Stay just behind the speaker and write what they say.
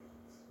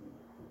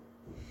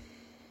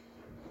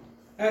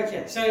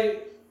Okay, so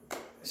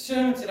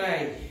sermon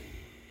today,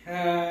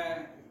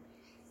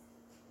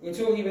 we're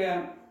talking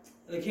about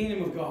the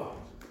kingdom of God.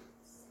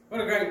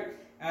 What a great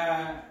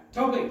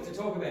topic to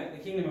talk about, the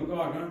kingdom of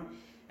God, right?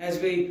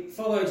 As we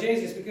follow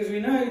Jesus, because we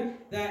know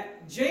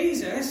that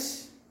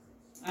Jesus,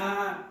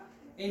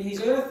 in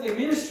his earthly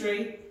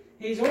ministry,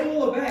 he's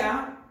all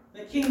about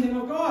the kingdom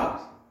of God,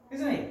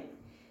 isn't he?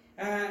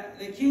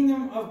 The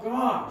kingdom of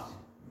God.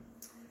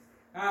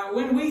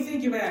 When we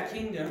think about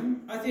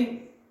kingdom, I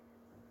think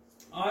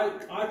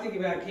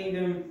about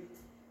kingdom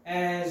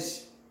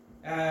as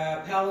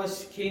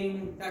palace,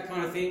 king, that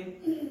kind of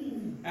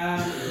thing.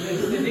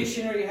 The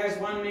dictionary has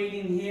one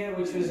meaning here,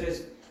 which was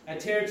as a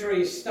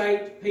territory,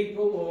 state,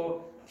 people,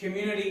 or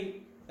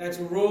community that's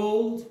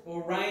ruled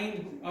or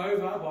reigned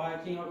over by a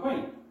king or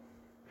queen.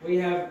 We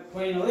have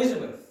Queen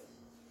Elizabeth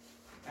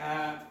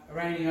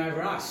reigning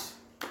over us.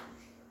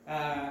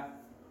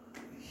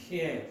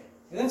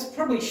 That's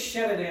probably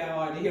shattered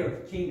our idea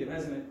of kingdom,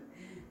 hasn't it?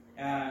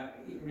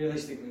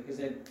 Realistically, because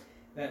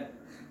that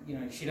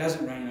she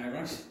doesn't reign over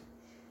us,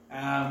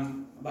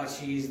 but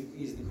she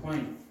is the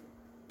queen.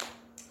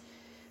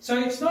 So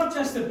it's not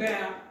just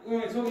about, when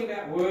we're talking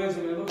about words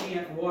and we're looking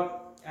at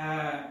what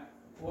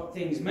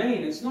things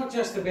mean, it's not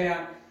just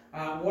about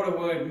what a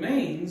word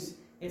means,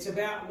 it's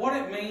about what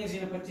it means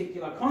in a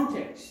particular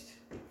context,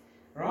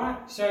 right?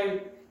 So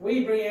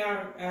we bring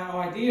our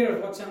idea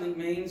of what something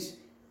means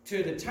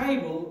to the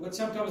table, but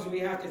sometimes we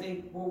have to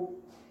think, well,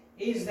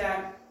 is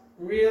that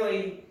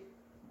really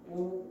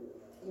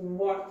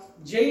what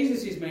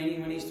Jesus is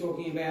meaning when he's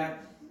talking about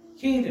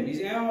kingdom?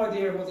 Is our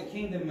idea of what the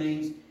kingdom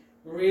means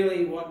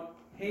really what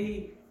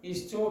he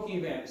is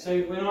talking about?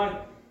 So when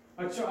I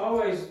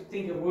always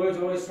think of words,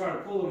 I always try to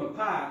pull them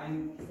apart,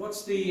 and what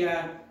do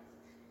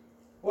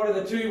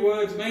the two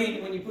words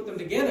mean when you put them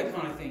together,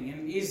 kind of thing?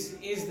 And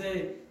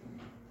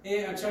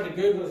I tried to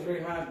Google, it's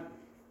very hard.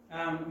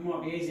 It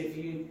might be easier for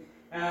you.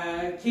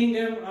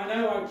 Kingdom, I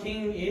know what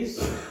king is,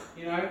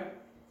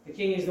 the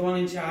king is the one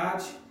in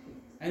charge.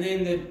 And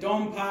then the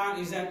dom part,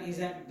 is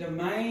that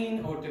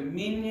domain or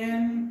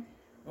dominion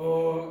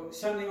or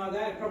something like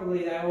that?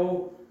 Probably they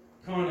all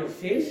kind of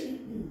fit.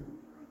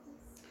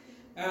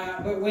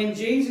 But when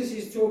Jesus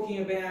is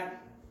talking about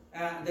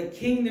the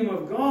kingdom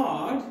of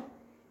God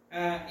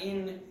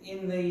in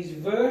these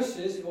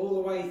verses, all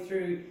the way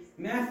through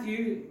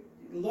Matthew,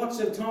 lots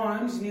of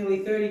times, nearly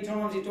 30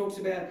 times, he talks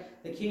about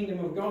the kingdom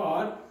of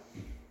God.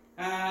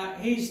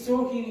 He's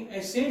talking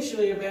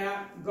essentially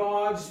about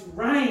God's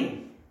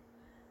reign.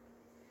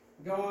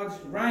 God's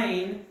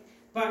reign,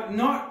 but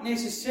not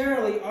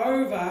necessarily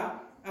over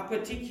a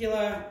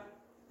particular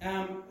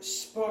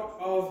spot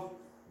of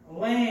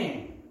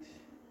land.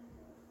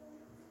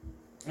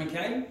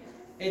 Okay?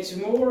 It's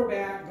more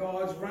about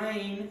God's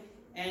reign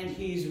and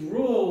his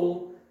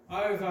rule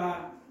over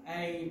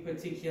a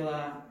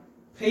particular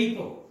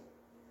people.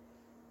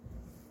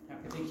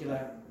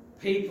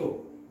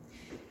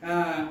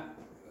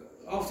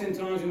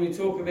 Oftentimes when we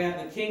talk about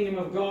the kingdom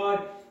of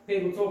God,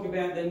 people talk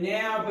about the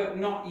now but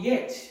not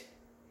yet.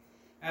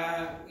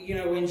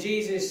 When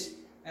Jesus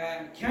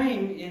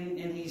came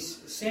in his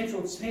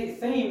central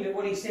theme, that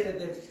what he said at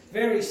the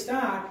very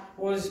start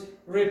was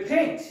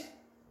repent,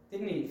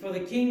 didn't he? For the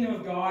kingdom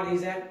of God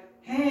is at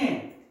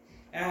hand.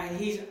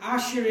 He's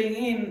ushering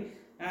in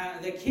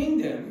the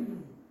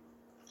kingdom,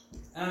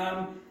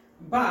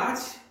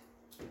 but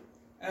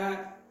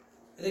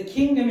the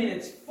kingdom in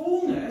its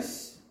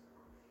fullness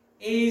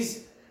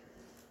is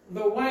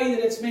the way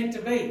that it's meant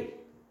to be.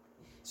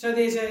 So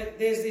there's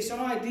this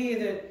idea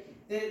that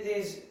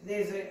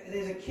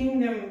there's a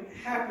kingdom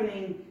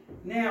happening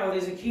now,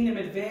 there's a kingdom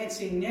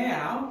advancing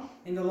now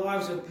in the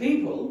lives of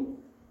people,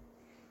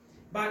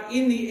 but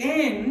in the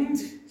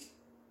end,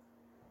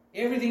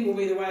 everything will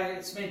be the way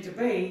it's meant to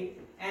be,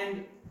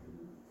 and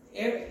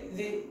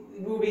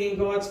will be in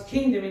God's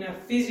kingdom in a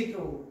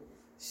physical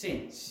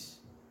sense.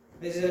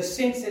 There's a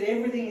sense that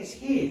everything is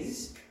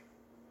his,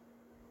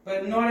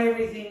 but not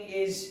everything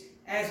is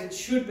as it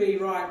should be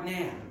right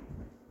now.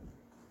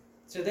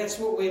 So that's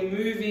what we're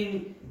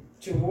moving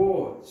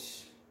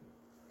towards.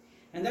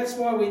 And that's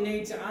why we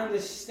need to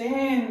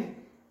understand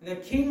the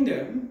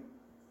kingdom,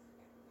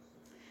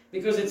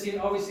 because it's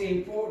obviously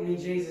important in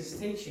Jesus'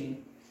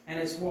 teaching, and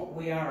it's what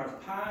we are a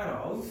part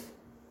of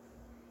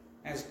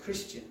as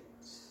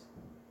Christians.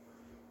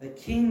 The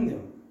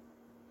kingdom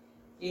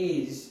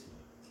is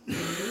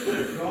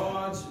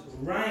God's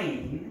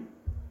reign,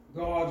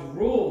 God's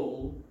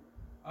rule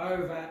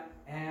over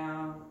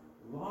our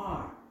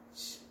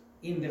lives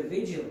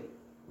individually,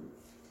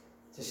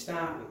 to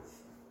start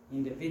with,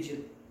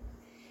 individually.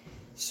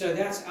 So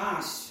that's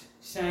us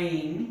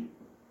saying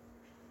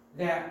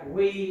that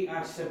we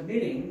are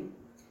submitting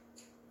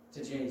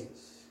to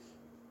Jesus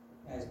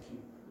as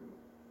King,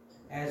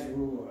 as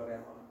ruler of our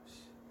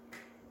lives.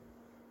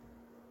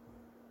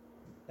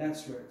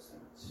 That's where it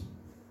starts.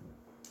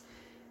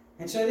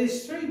 And so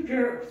there's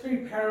three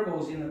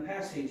parables in the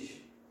passage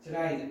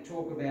today that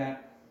talk about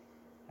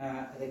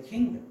the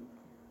kingdom.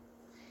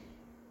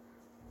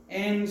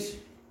 And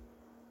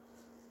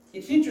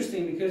it's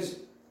interesting because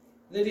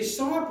the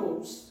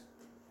disciples,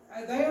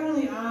 they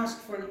only ask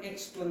for an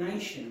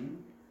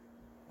explanation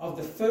of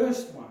the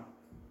first one.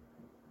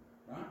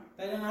 Right?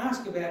 They don't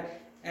ask about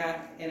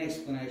an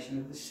explanation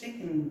of the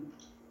second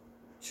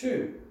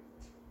two.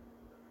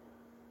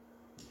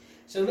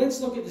 So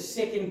let's look at the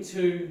second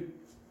two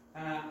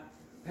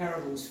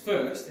parables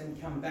first and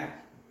come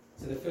back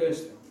to the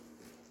first one.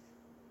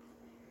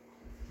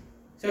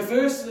 So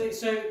firstly,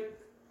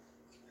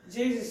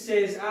 Jesus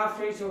says,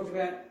 after he talked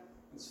about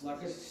it's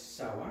like a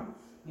sower,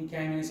 he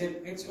came in and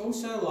said, it's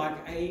also like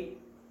a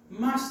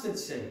mustard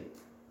seed.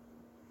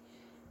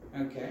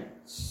 Okay,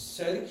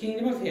 so the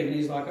kingdom of heaven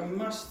is like a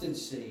mustard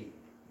seed,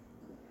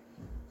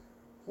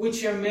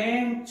 which a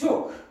man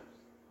took.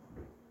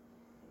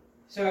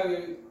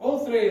 So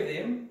all three of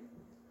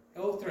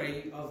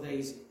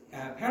these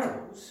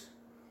parables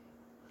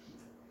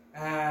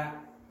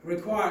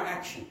require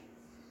action.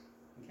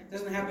 Okay? It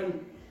doesn't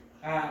happen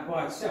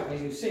by itself,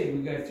 as you'll see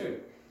when we go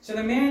through. So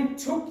the man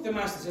took the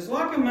mustard seed. It's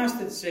like a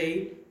mustard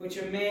seed which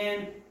a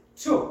man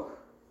took.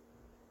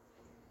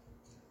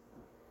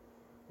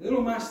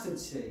 Little mustard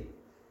seed.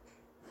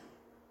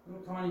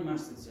 Little tiny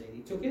mustard seed.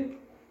 He took it,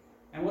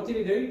 and what did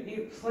he do? He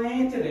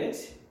planted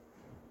it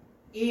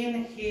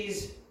in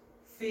his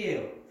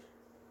field.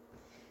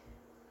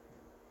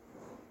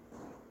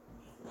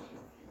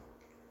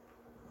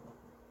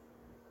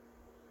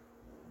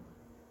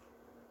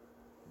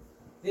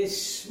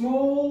 This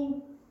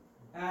small,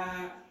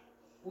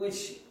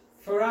 which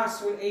for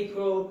us would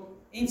equal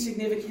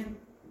insignificant,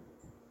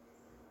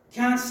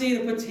 can't see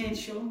the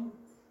potential.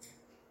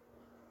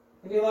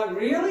 And you're like,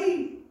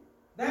 really?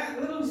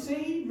 That little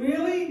seed?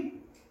 Really?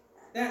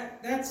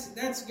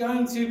 That's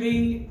going to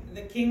be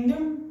the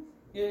kingdom?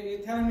 You're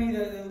telling me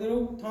that the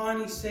little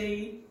tiny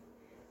seed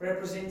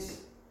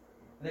represents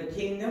the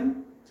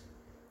kingdom?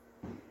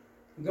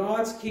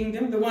 God's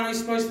kingdom, the one who's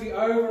supposed to be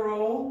over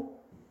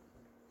all,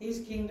 his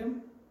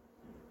kingdom?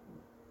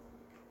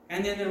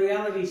 And then the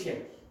reality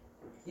check.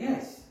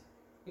 Yes.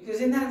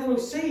 Because in that little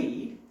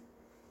seed,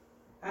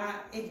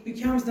 it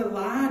becomes the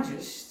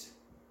largest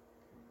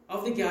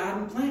of the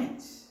garden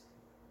plants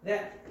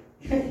that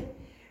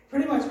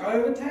pretty much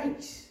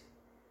overtakes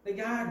the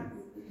garden.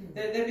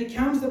 That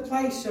becomes the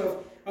place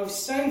of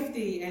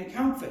safety and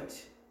comfort.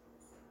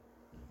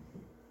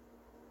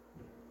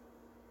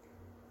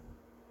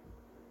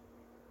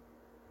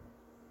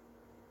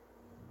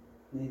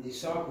 And the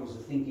disciples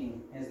are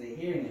thinking, as they're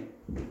hearing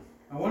it,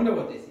 I wonder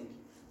what they're thinking.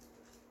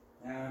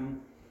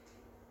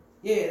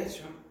 Yeah, that's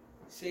right.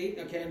 See,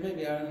 okay,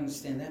 maybe I don't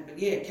understand that, but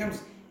yeah, it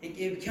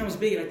becomes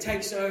big and it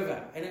takes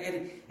over, and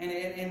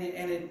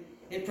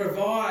it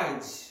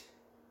provides.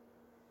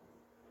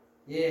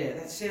 Yeah,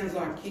 that sounds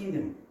like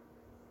kingdom.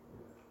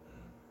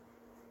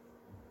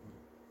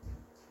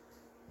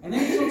 And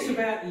then he talks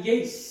about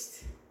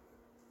yeast,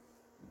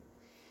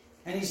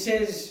 and he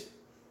says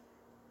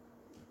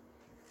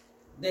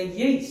the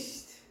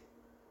yeast.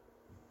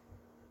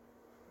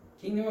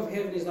 Kingdom of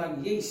heaven is like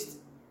yeast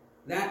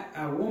that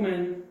a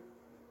woman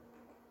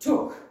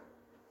took.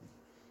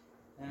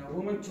 And a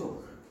woman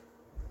took.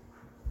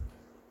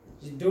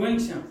 She's doing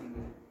something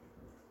with it.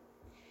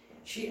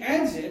 She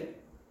adds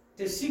it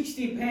to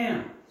 60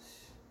 pounds.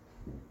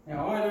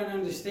 Now, I don't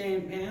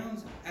understand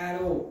pounds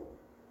at all.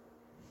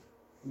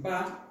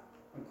 But,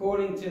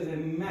 according to the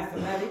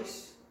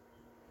mathematics,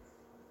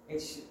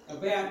 it's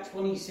about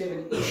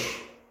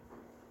 27-ish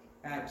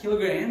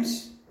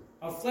kilograms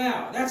of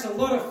flour. That's a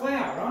lot of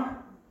flour, right?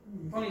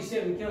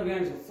 27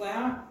 kilograms of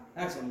flour.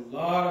 That's a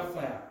lot of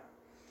flour.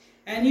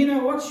 And you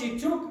know what? She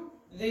took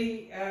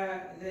the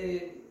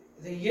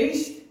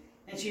yeast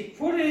and she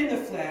put it in the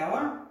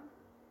flour,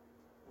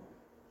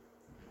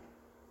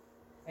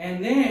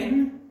 and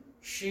then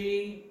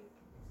she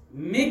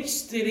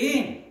mixed it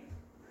in.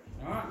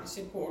 All right, it's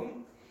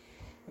important,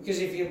 because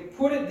if you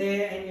put it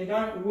there and you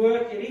don't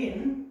work it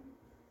in,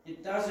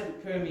 it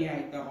doesn't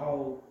permeate the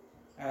whole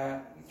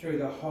through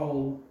the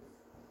whole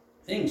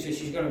thing. So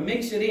she's got to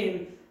mix it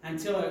in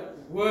until it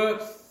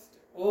works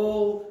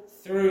all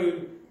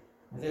through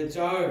the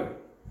dough.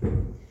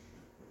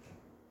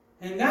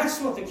 And that's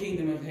what the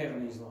kingdom of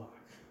heaven is like.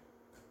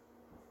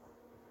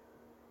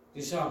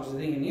 Disciples are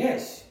thinking,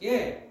 yes,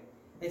 yeah,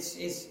 it's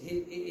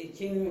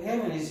kingdom of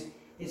heaven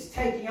is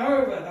taking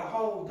over the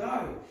whole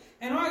dough.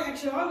 And I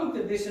looked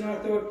at this and I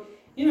thought,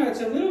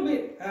 it's a little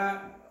bit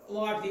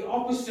like the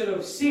opposite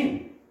of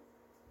sin.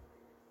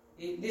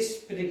 In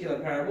this particular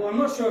parable, I'm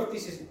not sure if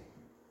this is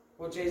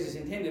what Jesus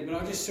intended,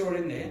 but I just saw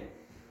it in there.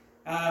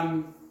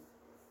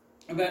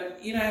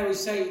 But you know how we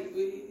say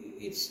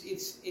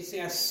it's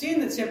our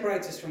sin that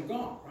separates us from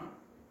God, right?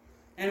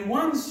 And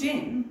one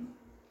sin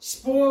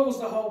spoils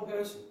the whole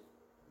person.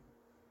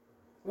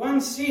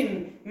 One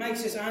sin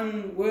makes us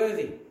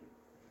unworthy.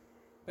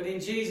 But in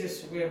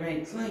Jesus we are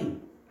made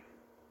clean.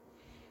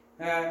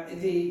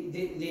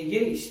 The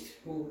yeast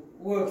will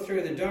work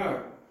through the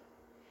dough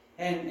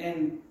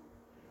and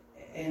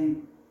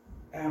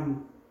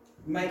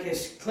make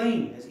us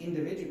clean as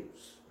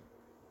individuals.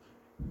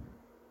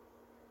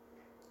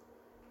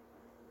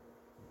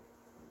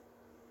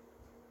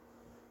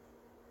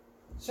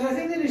 So I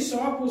think the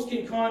disciples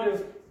can kind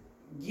of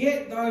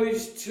get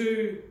those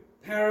two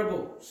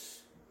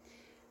parables.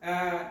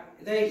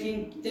 They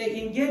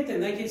can get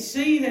them. They can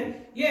see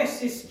that, yes,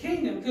 this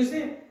kingdom, because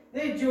they're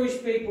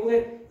Jewish people,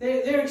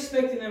 they're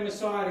expecting the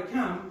Messiah to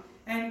come,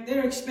 and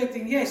they're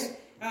expecting, yes,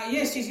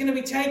 he's going to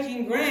be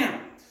taking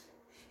ground.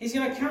 He's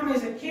going to come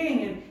as a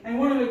king and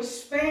want to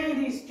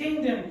expand his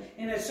kingdom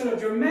in a sort of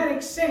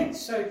dramatic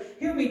sense. So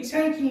he'll be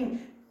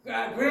taking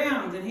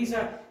ground, and he's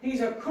a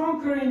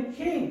conquering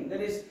king that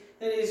is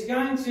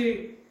going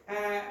to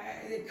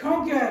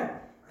conquer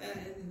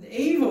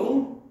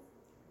evil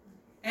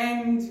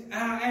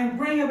and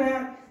bring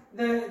about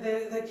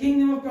the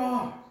kingdom of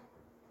God.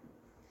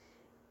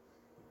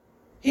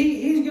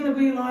 He's going to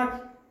be like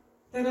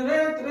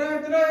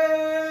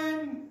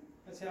da-da-da-da-da-da-da.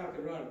 That's how I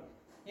could write it.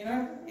 You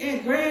know,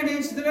 grand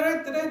is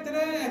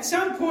da-da-da-da-da-da. At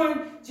some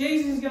point,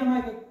 Jesus is going to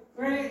make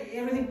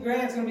everything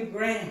grand's going to be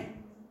grand.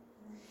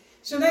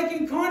 So they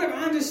can kind of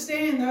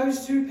understand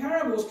those two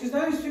parables, because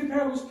those two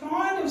parables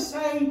kind of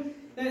say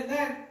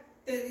that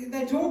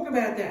they talk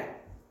about that.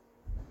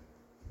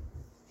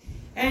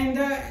 And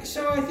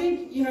so I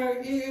think, you know,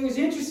 it was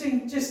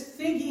interesting just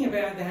thinking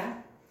about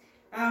that.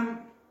 And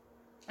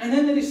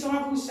then the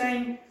disciples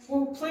saying,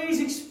 well, please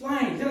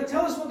explain.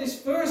 Tell us what this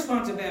first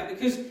one's about,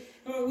 because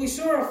we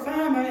saw a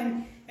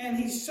farmer and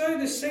he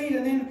sowed the seed,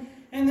 and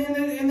then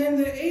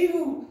the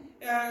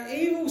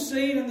evil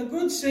seed and the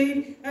good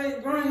seed are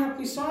growing up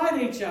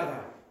beside each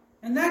other.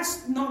 And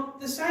that's not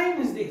the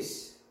same as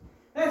this.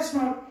 That's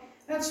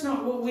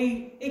not what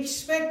we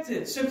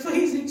expected. So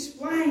please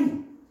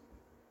explain.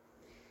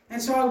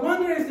 And so I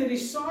wonder if the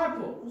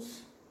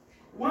disciples,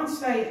 once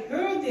they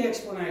heard the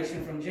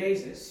explanation from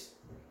Jesus,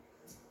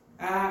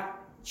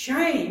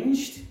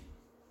 changed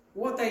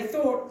what they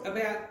thought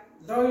about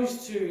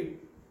those two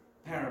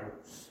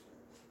parables.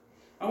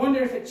 I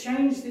wonder if it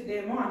changed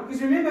their mind.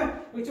 Because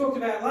remember, we talked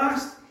about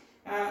last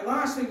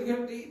week,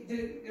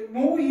 the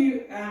more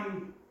you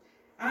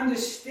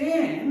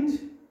understand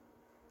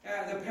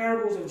the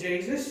parables of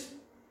Jesus,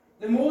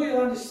 the more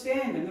you'll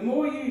understand them.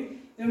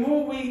 The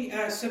more we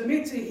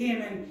submit to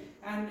Him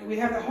and we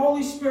have the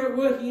Holy Spirit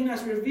working in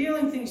us,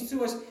 revealing things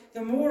to us,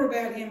 the more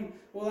about Him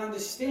we'll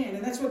understand.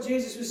 And that's what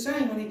Jesus was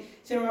saying when He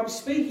said, I'm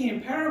speaking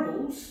in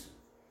parables,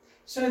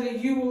 so that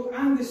you will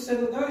understand,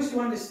 so that those who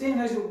understand,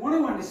 those who want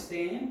to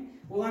understand,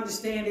 will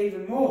understand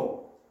even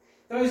more.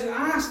 Those that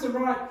ask the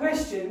right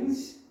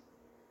questions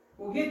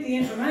will get the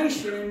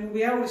information and will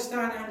be able to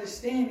start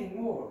understanding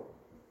more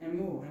and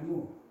more and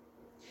more.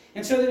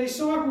 And so the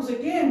disciples,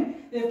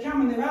 again, they've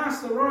come and they've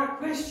asked the right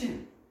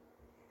question,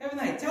 haven't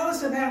they? Tell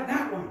us about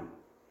that one.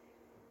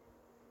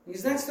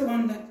 Because that's the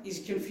one that is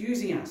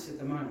confusing us at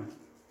the moment.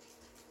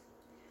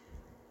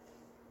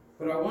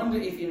 But I wonder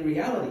if in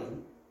reality,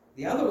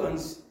 the other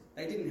ones,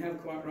 they didn't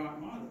have quite right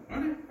either. I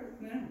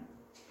don't know.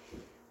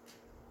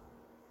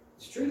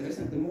 It's true,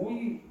 isn't it? The more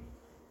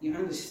you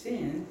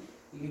understand,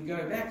 you can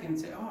go back and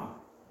say, oh,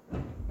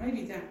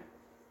 maybe that.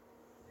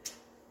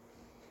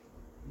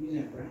 Use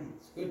our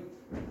brains. Good.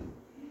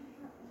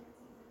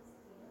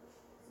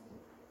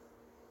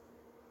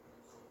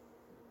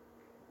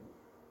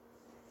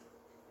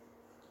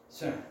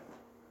 So,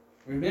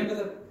 remember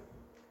the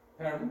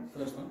parable,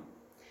 first one.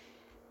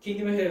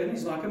 Kingdom of heaven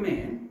is like a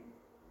man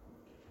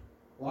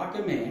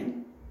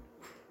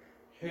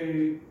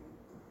who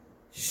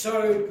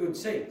sowed good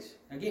seeds.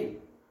 Again,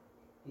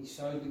 he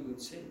sowed the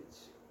good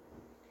seeds.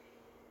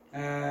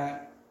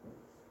 But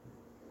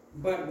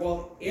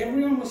while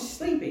everyone was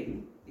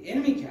sleeping, the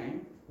enemy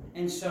came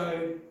and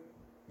sowed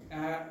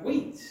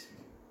weeds.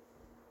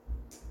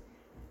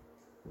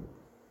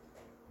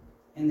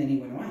 And then he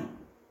went away.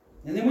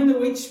 And then when the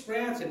weeds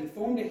sprouted and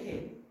formed a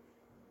head,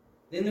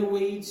 then the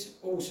weeds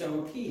also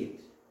appeared.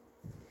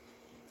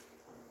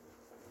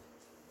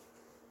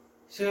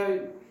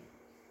 So,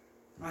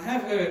 I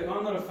have heard,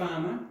 I'm not a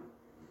farmer,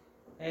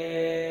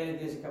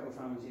 there's a couple of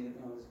farmers here,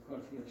 there's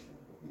quite a few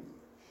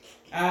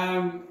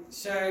actually.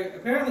 So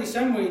apparently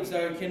some weeds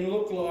though can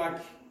look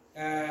like,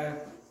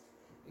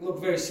 look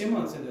very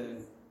similar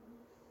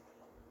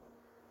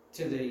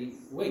to the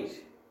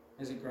wheat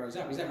as it grows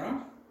up. Is that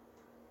right?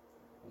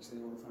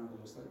 Actually, all the farmers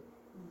are asleep.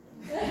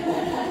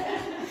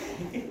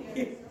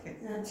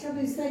 Now,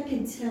 trouble is they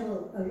can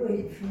tell a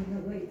weed from a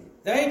weed.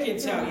 They can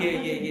tell,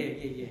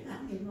 yeah.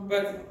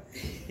 But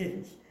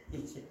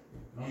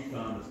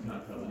non-farmers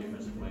can't tell the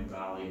difference between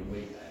barley and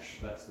wheat ash.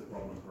 That's the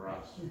problem for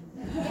us.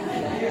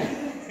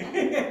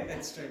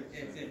 That's true.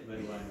 Yeah. Let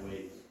alone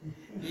weeds.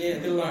 Yeah,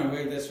 let alone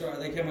weed. That's right.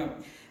 They come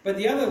up. But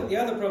the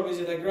other problem is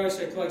that they grow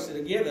so closely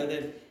together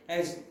that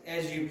as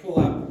you pull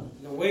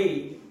up the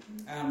weed,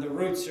 the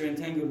roots are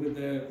entangled with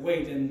the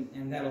wheat,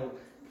 and that'll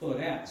pull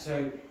it out.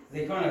 So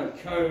they're kind of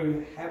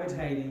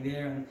cohabitating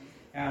there,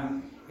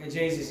 and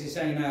Jesus is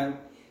saying, no,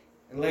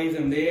 leave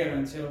them there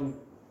until,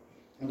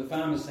 or the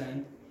farmer's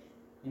saying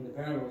in the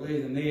parable,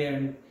 leave them there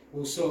and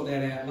we'll sort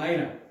that out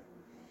later.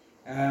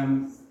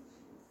 Now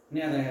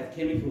they have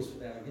chemicals for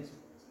that, I guess.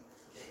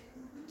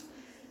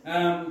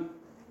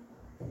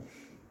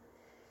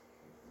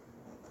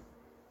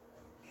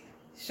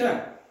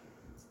 So,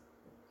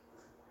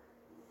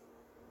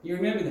 You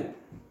remember that?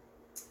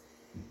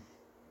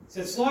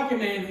 So it's like a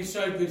man who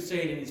sowed good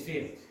seed in his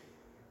field.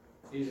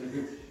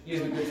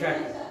 Using a good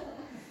tractor.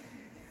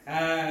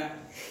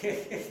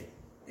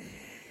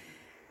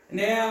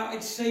 Now,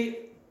 see,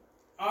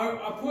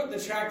 I put the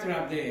tractor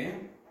up there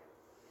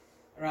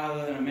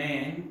rather than a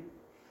man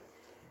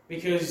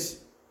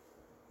because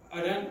I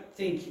don't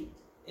think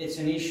it's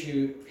an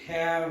issue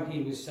how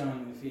he was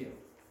sowing the field.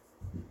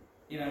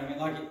 You know what I mean?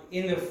 Like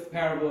in the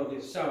parable of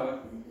the sower,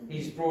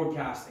 he's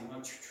broadcasting,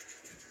 like,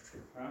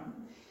 right?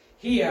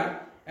 Here,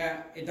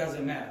 it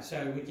doesn't matter.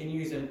 So we can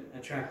use a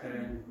tractor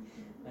and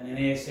an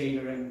air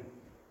seeder and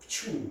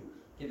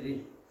get it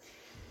in.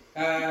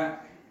 I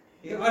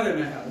don't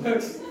know how it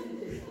works.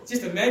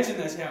 Just imagine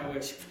that's how it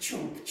works.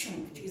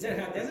 Is that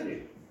how it does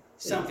it?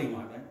 Something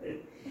like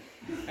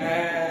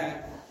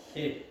that.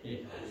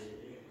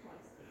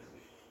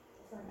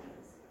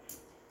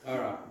 All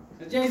right.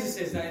 So Jesus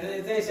says,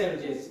 they say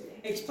to Jesus,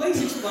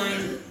 please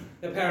explain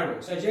the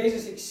parable. So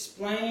Jesus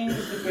explains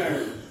the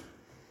parable.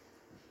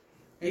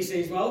 He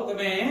says, well, the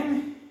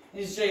man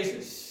is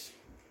Jesus.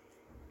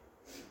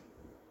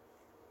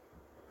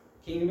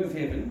 Kingdom of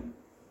heaven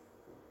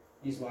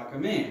is like a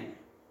man.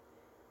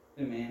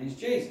 The man is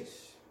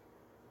Jesus.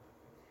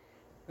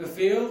 The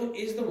field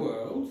is the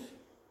world.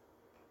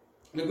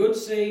 The good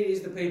seed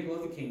is the people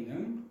of the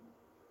kingdom.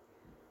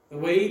 The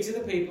weeds are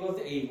the people of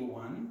the evil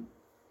one.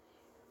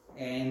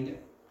 And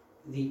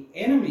the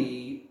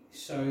enemy who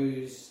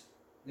sows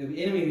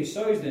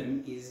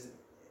them is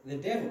the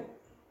devil.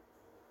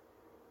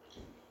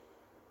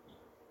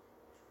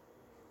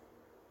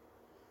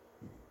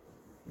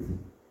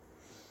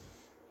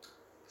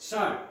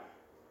 So,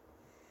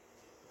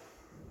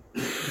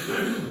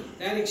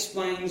 that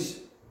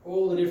explains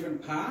all the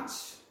different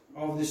parts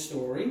of the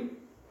story.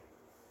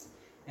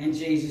 And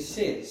Jesus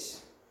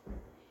says,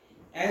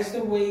 as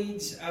the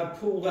weeds are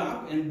pulled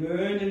up and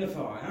burned in the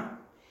fire,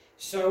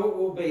 so it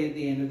will be at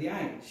the end of the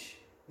age.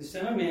 The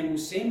Son of Man will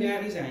send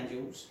out his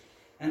angels,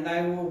 and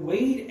they will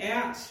weed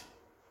out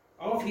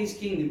of his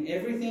kingdom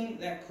everything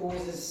that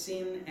causes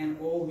sin and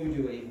all who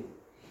do evil.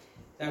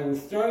 They will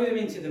throw them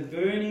into the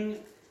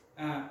burning,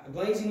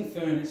 blazing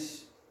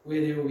furnace,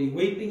 where there will be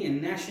weeping and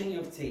gnashing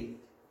of teeth.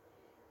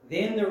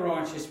 Then the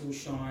righteous will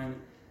shine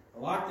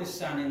like the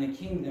sun in the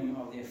kingdom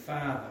of their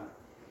Father.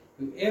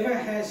 Whoever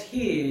has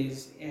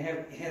ears,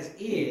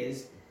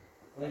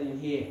 let him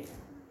hear.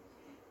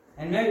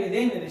 And maybe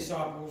then the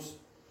disciples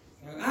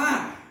go,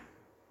 I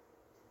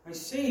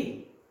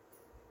see.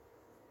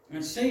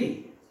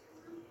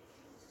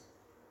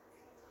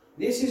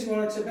 This is what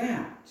it's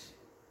about.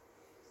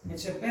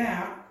 It's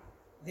about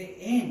the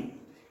end.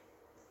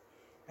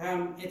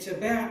 It's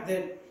about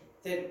that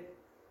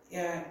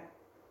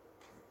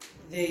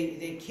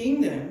the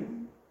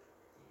kingdom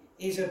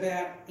is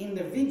about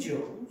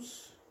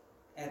individuals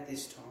at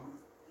this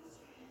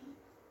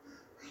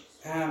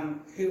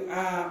time who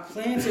are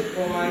planted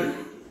by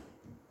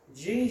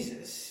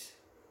Jesus,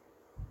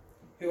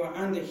 who are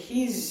under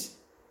his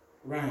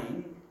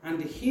reign,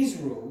 under his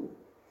rule,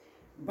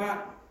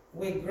 but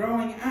we're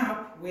growing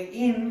up, we're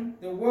in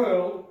the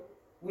world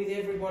with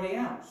everybody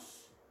else.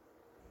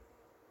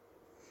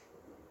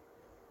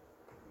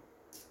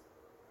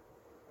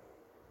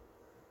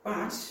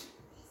 But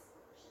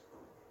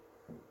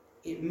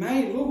it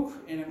may look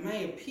and it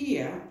may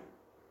appear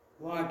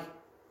like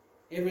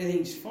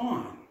everything's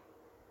fine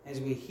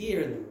as we're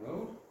here in the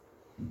world.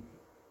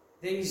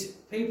 These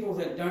people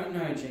that don't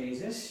know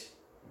Jesus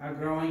are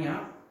growing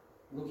up,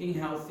 looking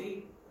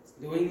healthy,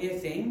 doing their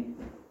thing,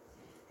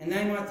 and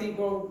they might think,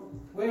 well,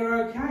 we're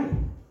okay.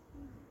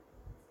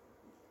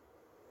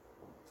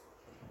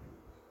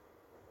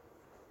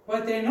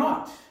 But they're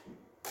not.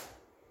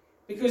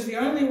 Because the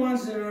only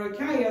ones that are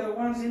okay are the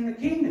ones in the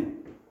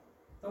kingdom.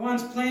 The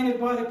ones planted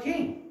by the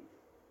king.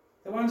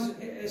 The ones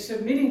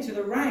submitting to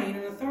the reign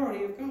and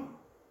authority of God.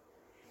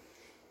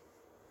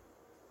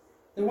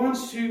 The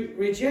ones who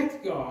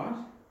reject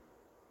God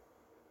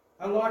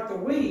are like the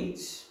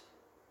weeds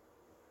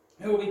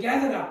who will be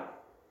gathered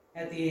up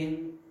at the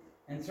end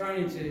and thrown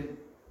into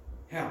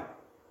hell.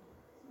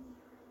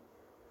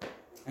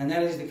 And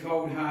that is the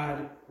cold,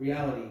 hard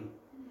reality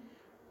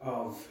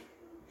of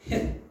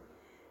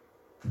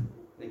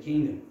the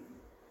kingdom,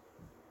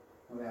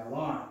 of our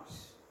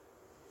lives.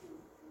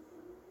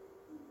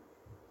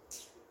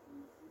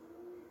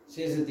 It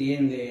says at the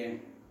end there,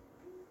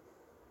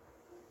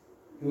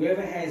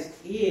 whoever has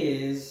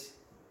ears,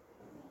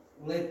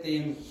 let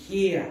them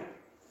hear.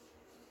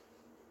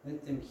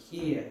 Let them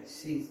hear.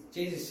 See,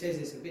 Jesus says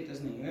this a bit,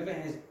 doesn't he? Whoever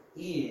has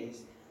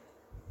ears,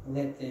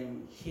 let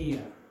them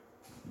hear.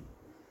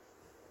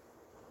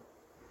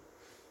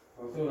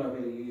 I thought I'd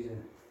better use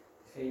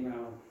a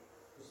female,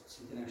 because it's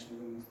International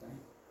Women's Day.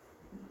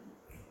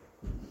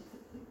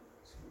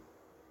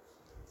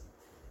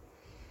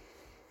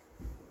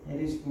 It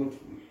is good.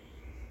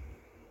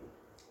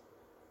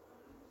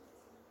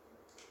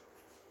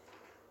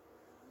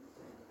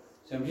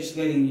 So I'm just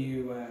letting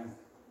you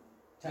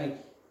take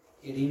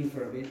it in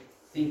for a bit.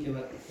 Think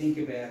about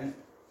it.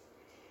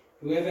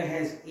 Whoever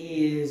has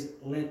ears,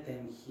 let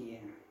them hear.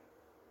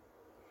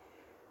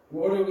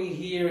 What are we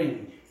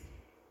hearing?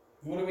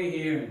 What are we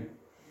hearing?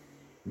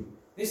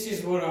 This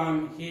is what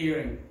I'm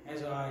hearing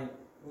as I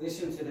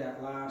listen to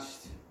that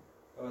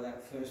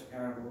first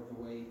parable of the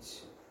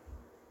weeds.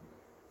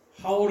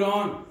 Hold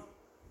on.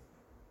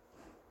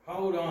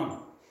 Hold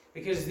on.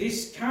 Because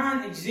this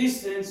current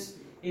existence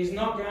is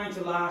not going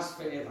to last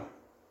forever.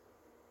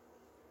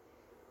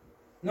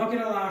 Not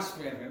going to last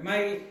forever. It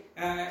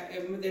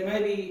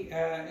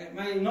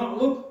may not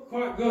look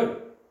quite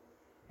good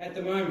at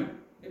the moment.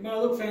 It might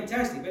look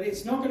fantastic, but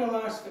it's not going to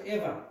last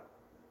forever.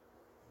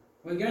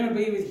 We're going to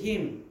be with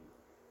Him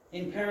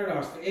in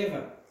paradise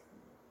forever.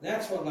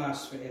 That's what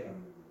lasts forever.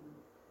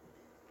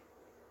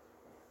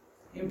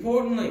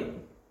 Importantly,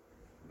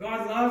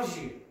 God loves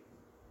you.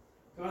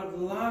 God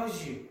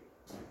loves you.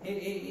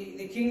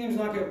 The kingdom's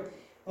like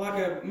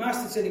a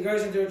mustard seed that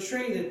goes into a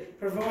tree that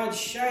provides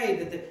shade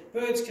that the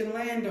birds can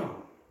land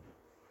on.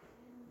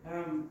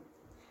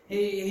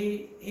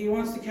 He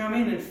wants to come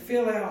in and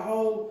fill our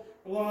whole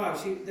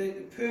lives, they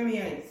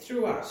permeate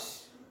through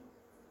us.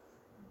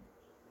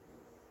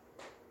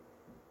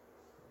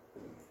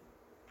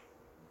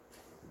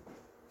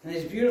 And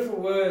there's beautiful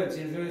words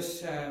in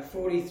verse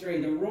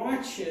 43. The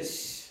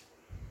righteous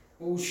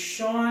will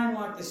shine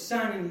like the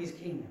sun in His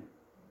kingdom.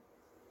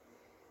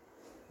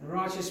 The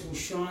righteous will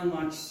shine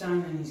like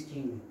sun in His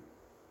kingdom.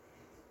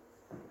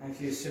 And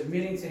if you're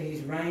submitting to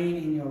His reign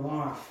in your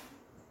life,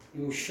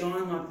 you will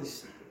shine like the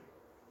sun.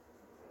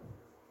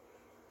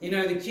 You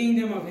know, the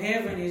kingdom of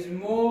heaven is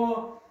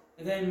more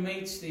than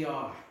meets the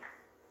eye.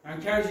 I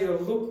encourage you to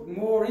look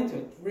more into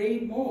it,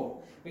 read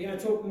more. We're going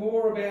to talk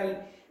more about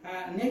it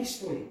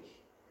next week.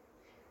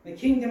 The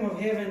kingdom of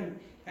heaven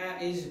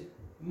is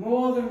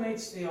more than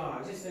meets the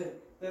eye. Just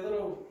the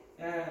little,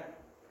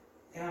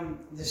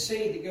 the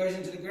seed that goes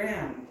into the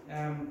ground,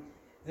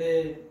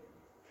 the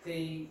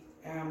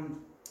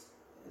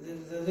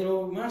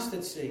little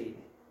mustard seed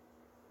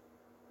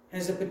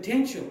has a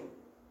potential,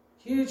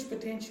 huge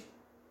potential.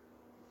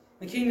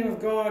 The kingdom of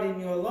God in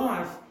your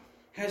life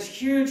has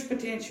huge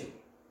potential.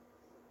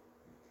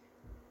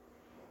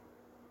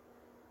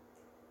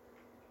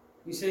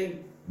 You see,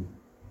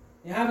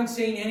 you haven't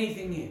seen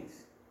anything yet.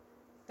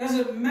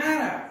 Doesn't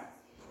matter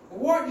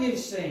what you've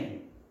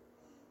seen,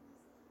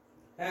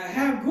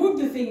 how good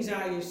the things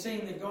are you've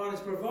seen that God has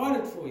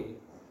provided for you.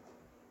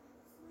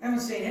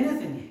 Haven't seen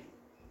anything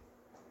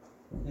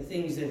yet. The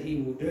things that He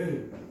will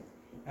do,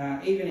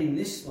 even in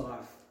this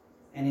life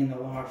and in the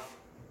life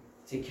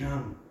to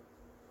come.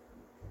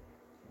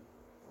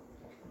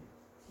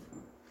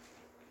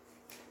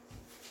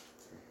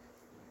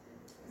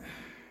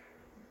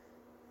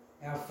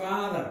 Our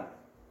Father,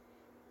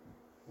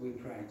 we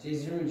pray.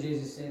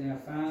 Jesus said, Our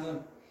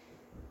Father,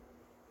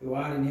 who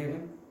art in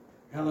heaven,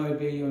 hallowed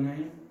be your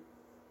name.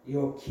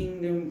 Your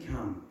kingdom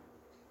come.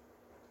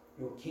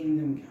 Your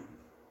kingdom come.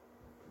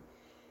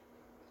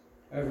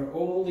 Over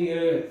all the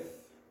earth,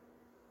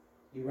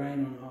 you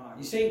reign on high.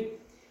 You see,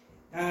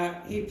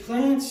 He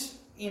plants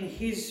in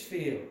His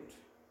field.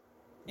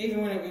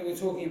 Even when we were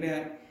talking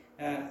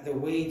about the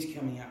weeds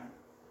coming up.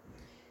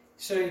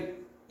 So,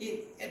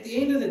 at the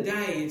end of the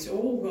day, it's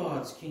all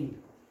God's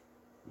kingdom.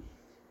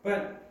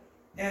 But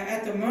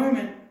at the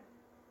moment,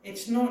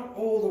 it's not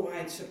all the way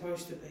it's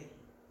supposed to be.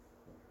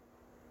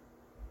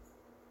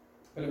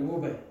 But it will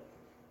be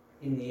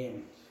in the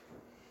end.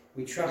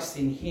 We trust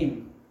in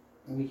Him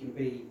and we can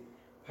be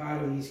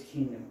part of His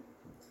kingdom.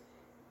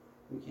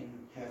 We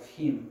can have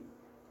Him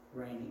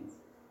reigning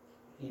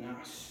in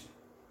us,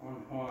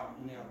 on high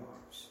in our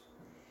lives.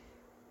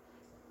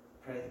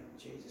 Pray in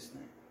Jesus'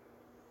 name.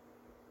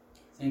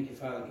 Thank you,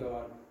 Father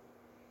God,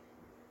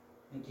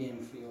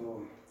 again for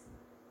your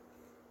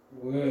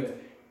word.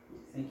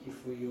 Thank you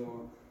for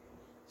your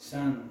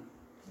Son,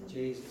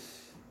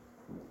 Jesus.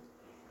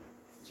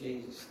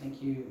 Jesus,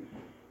 thank you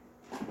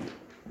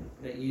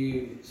that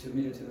you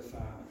submitted to the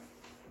Father.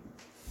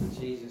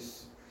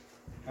 Jesus,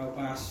 help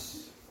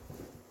us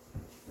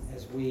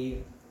as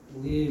we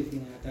live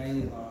in our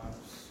daily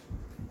lives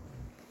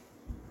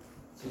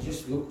to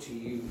just look to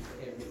you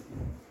for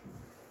everything.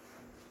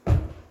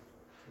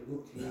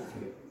 Look to you for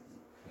everything.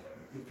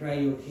 We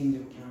pray your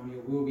kingdom come,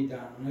 your will be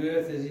done on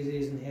earth as it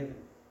is in heaven.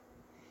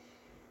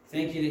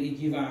 Thank you that you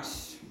give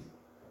us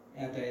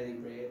our daily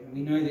bread, and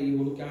we know that you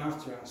will look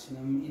after us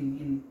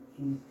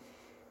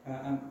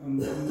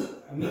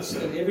amidst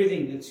of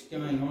everything that's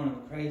going on and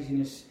the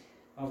craziness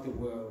of the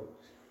world.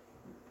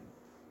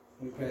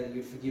 We pray that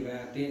you forgive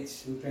our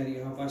debts. We pray that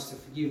you help us to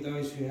forgive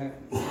those who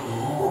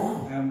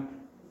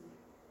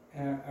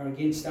are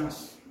against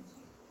us.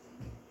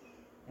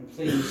 And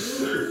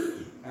please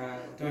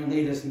don't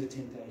lead us into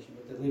temptation,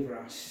 but deliver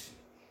us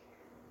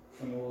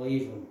from all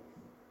evil.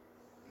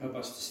 Help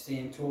us to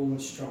stand tall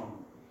and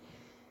strong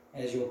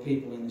as your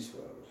people in this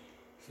world.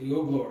 For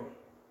your glory.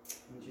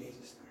 In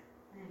Jesus' name.